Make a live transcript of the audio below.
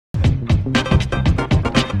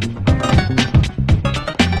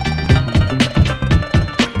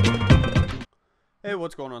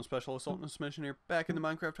What's going on, Special Assault and Mission here, back in the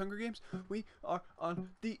Minecraft Hunger Games. We are on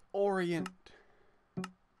the Orient.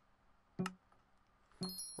 We're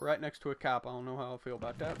right next to a cap. I don't know how I feel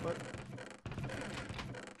about that, but...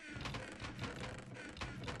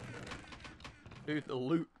 Dude, the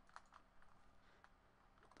loot.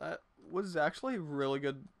 That was actually a really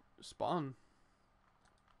good spawn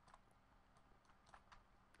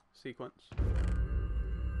sequence.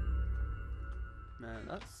 Man,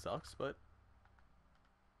 that sucks, but...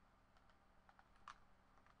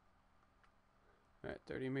 Alright,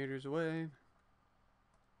 30 meters away.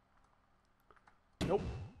 Nope.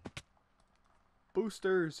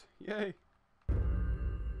 Boosters! Yay!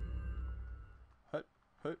 Hut,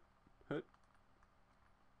 hut, hut.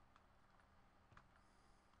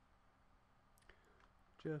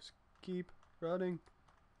 Just keep running.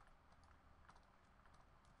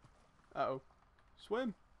 Uh-oh.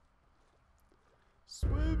 Swim!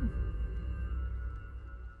 Swim!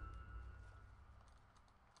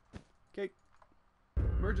 Cake.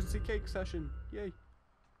 Emergency cake session. Yay.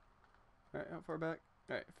 Alright, how far back?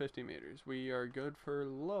 Alright, 50 meters. We are good for a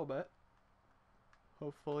little bit.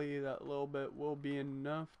 Hopefully that little bit will be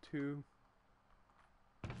enough to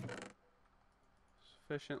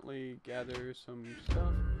sufficiently gather some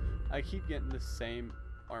stuff. I keep getting the same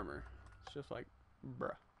armor. It's just like,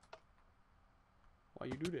 bruh. Why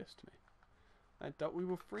you do this to me? I thought we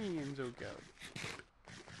were friends, oh god.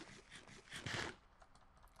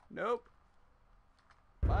 Nope.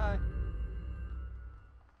 Bye.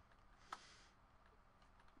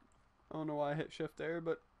 I don't know why I hit shift there,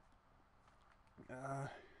 but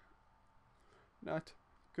not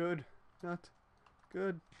good. Not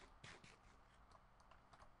good.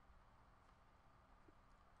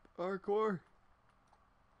 Parkour.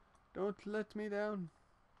 Don't let me down.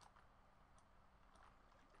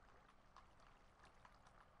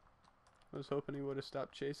 I was hoping he would have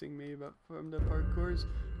stopped chasing me from the parkours,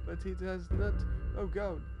 but he does not. Oh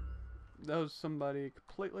god. That was somebody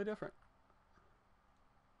completely different.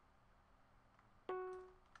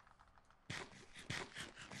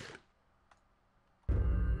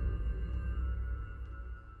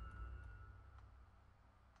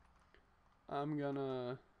 I'm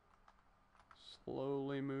gonna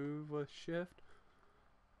slowly move with shift.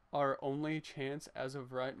 Our only chance as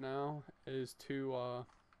of right now is to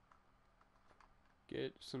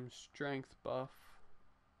get some strength buff.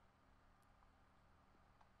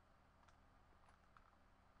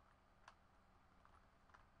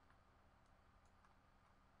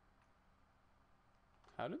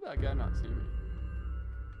 How did that guy not see me?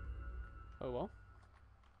 Oh well.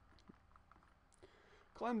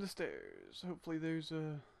 Climb the stairs. Hopefully there's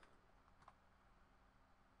a...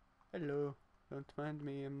 Hello. Don't mind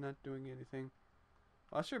me. I'm not doing anything.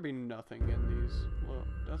 Well, there should be nothing in these. Well,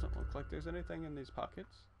 doesn't look like there's anything in these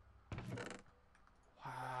pockets.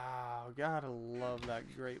 Wow. Gotta love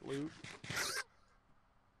that great loot.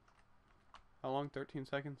 How long? 13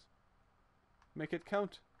 seconds? Make it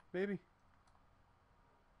count, baby.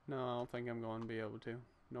 No, I don't think I'm going to be able to.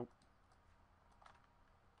 Nope.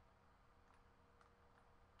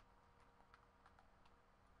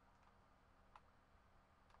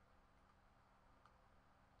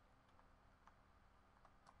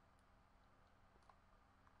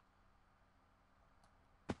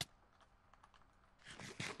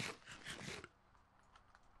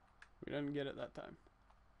 We didn't get it that time.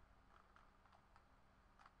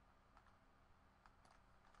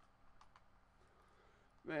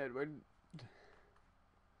 Man,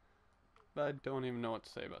 I don't even know what to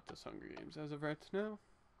say about this Hunger Games as of right now.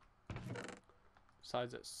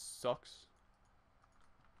 Besides, it sucks.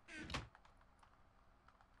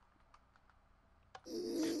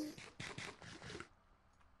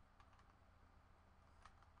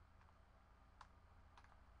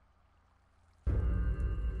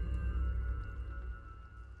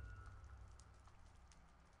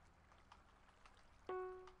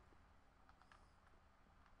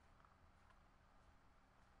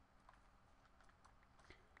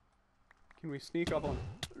 Can we sneak up on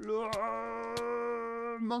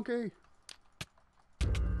monkey?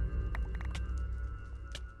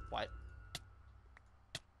 What?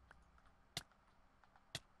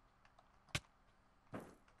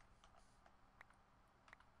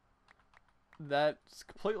 That's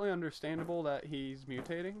completely understandable that he's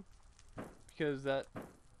mutating, because that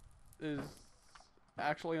is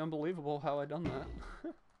actually unbelievable how I done that.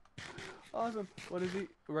 Awesome. What is he?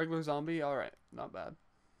 A regular zombie? Alright, not bad.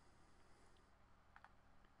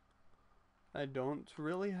 I don't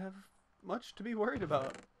really have much to be worried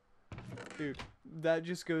about. Dude, that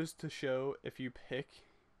just goes to show if you pick,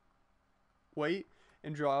 wait,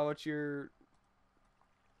 and draw out your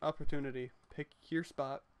opportunity. Pick your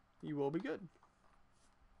spot. You will be good.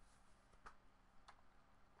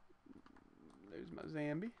 There's my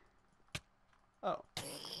Zambi. Oh.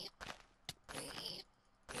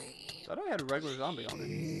 Thought I had a regular zombie on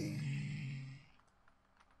it.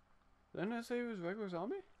 Didn't I say it was a regular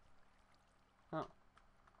zombie? Oh.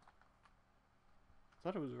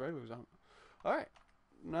 Thought it was a regular zombie. Alright.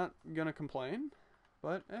 Not gonna complain,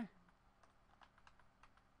 but hey.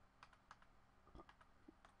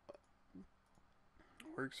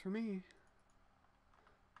 Works for me.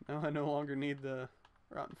 Now I no longer need the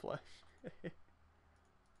rotten flesh.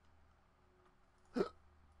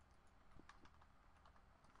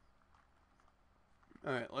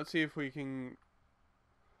 Alright, let's see if we can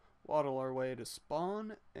waddle our way to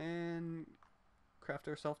spawn and craft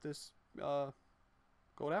ourselves this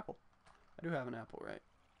gold apple. I do have an apple, right?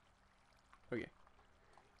 Okay.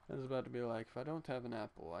 I was about to be like, if I don't have an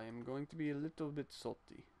apple, I am going to be a little bit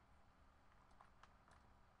salty.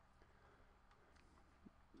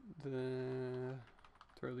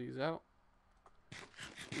 Throw these out.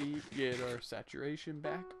 We get our saturation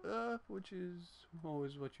back up, which is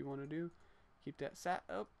always what you want to do. Keep that sat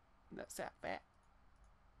up, that sat fat.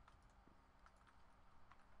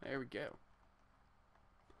 There we go.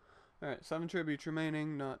 Alright, 7 tributes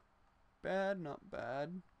remaining. Not bad, not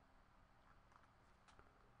bad.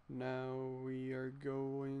 Now we are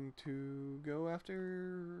going to go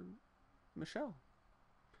after Michelle.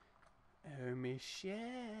 Oh,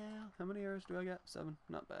 Michelle. How many arrows do I got? 7.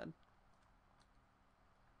 Not bad.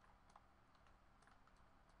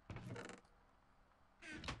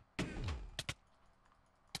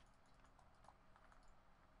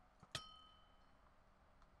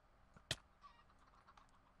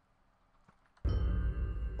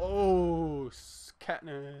 Oh,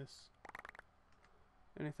 Katniss.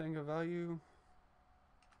 Anything of value?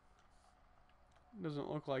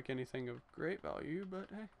 Doesn't look like anything of great value, but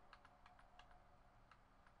hey.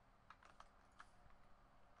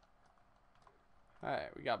 Alright,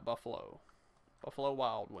 we got Buffalo. Buffalo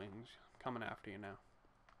Wild Wings. Coming after you now.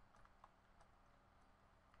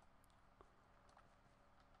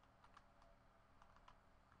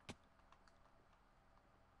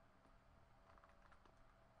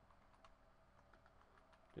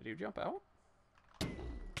 Did you jump out?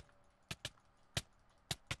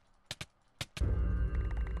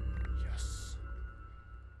 Yes.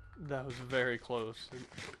 That was very close.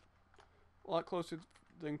 A lot closer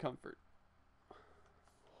than comfort.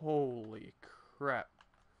 Holy crap.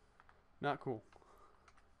 Not cool.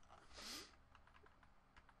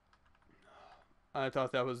 I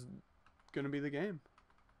thought that was gonna be the game.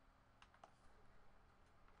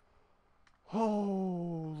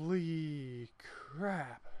 Holy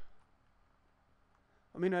crap.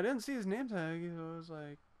 I mean, I didn't see his name tag. I was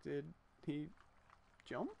like, did he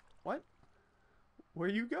jump? What? Where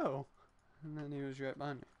you go? And then he was right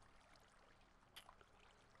behind me.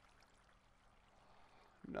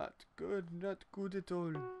 Not good, not good at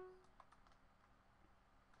all.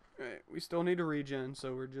 Alright, we still need a regen,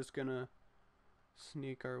 so we're just gonna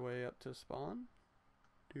sneak our way up to spawn.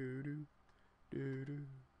 Doo doo, doo doo,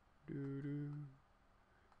 doo doo,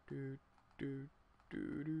 doo doo,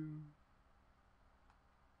 doo doo.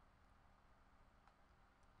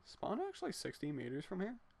 Spawn actually 60 meters from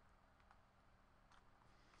here?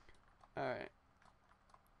 Alright.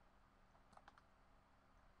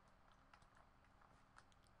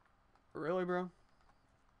 Really, bro?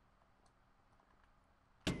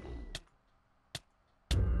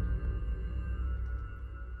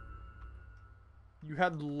 You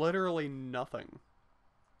had literally nothing.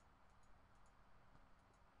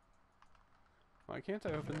 Why can't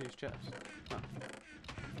I open these chests? Huh.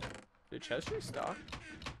 Did chests restock?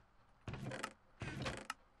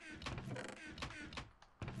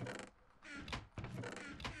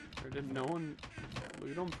 Or did no one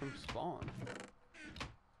loot them from spawn?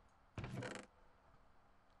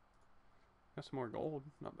 Got some more gold,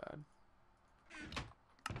 not bad.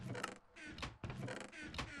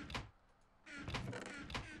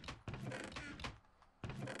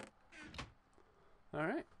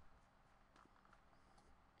 Alright.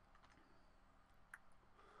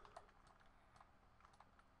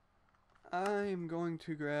 I'm going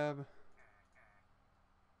to grab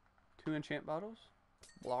 2 enchant bottles.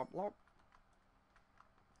 Blop blop.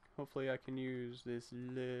 Hopefully I can use this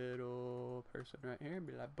little person right here and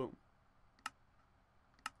be like, boom.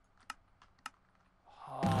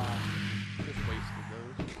 Ah, just wasted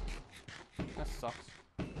those. That sucks.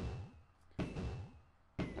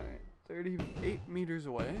 Alright, 38 meters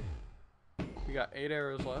away. We got 8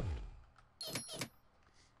 arrows left.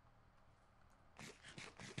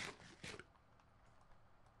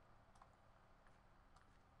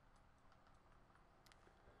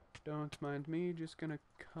 Don't mind me, just gonna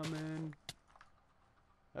come in.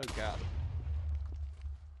 Oh god.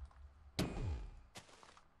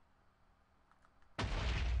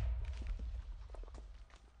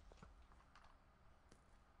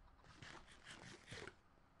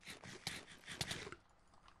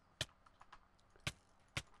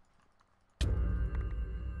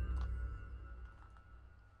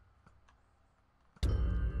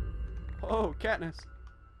 Oh, Katniss.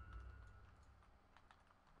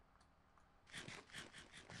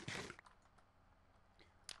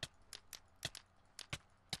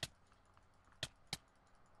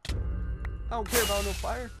 I don't care about no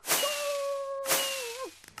fire.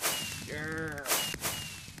 Yeah.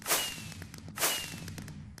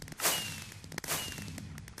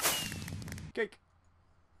 Cake.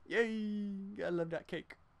 Yay. Gotta love that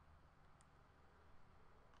cake.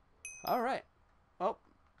 Alright. Well,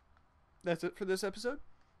 that's it for this episode.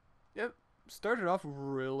 Yep. Started off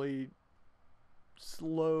really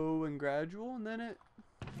slow and gradual, and then it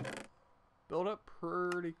built up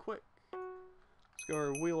pretty quick. Let's go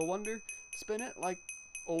our Wheel of Wonder. Spin it like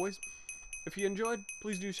always. If you enjoyed,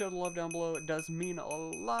 please do show the love down below. It does mean a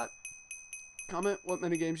lot. Comment what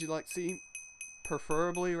minigames you'd like to see,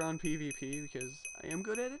 preferably around PvP, because I am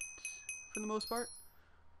good at it for the most part.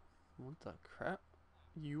 What the crap?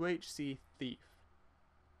 UHC Thief.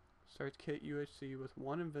 Starts kit UHC with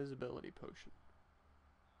 1 invisibility potion.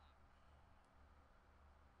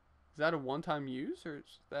 Is that a one-time use, or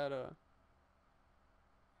is that a...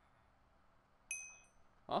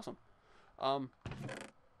 Awesome. How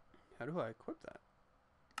do I equip that?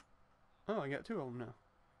 Oh, I got 2 of them now.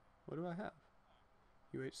 What do I have?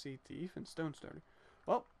 UHC Thief and Stone Starter.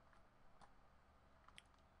 Well,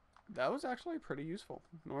 that was actually pretty useful.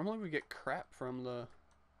 Normally we get crap from the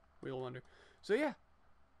Wheel of Wonder. So yeah,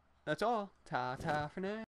 that's all. Ta-ta for now.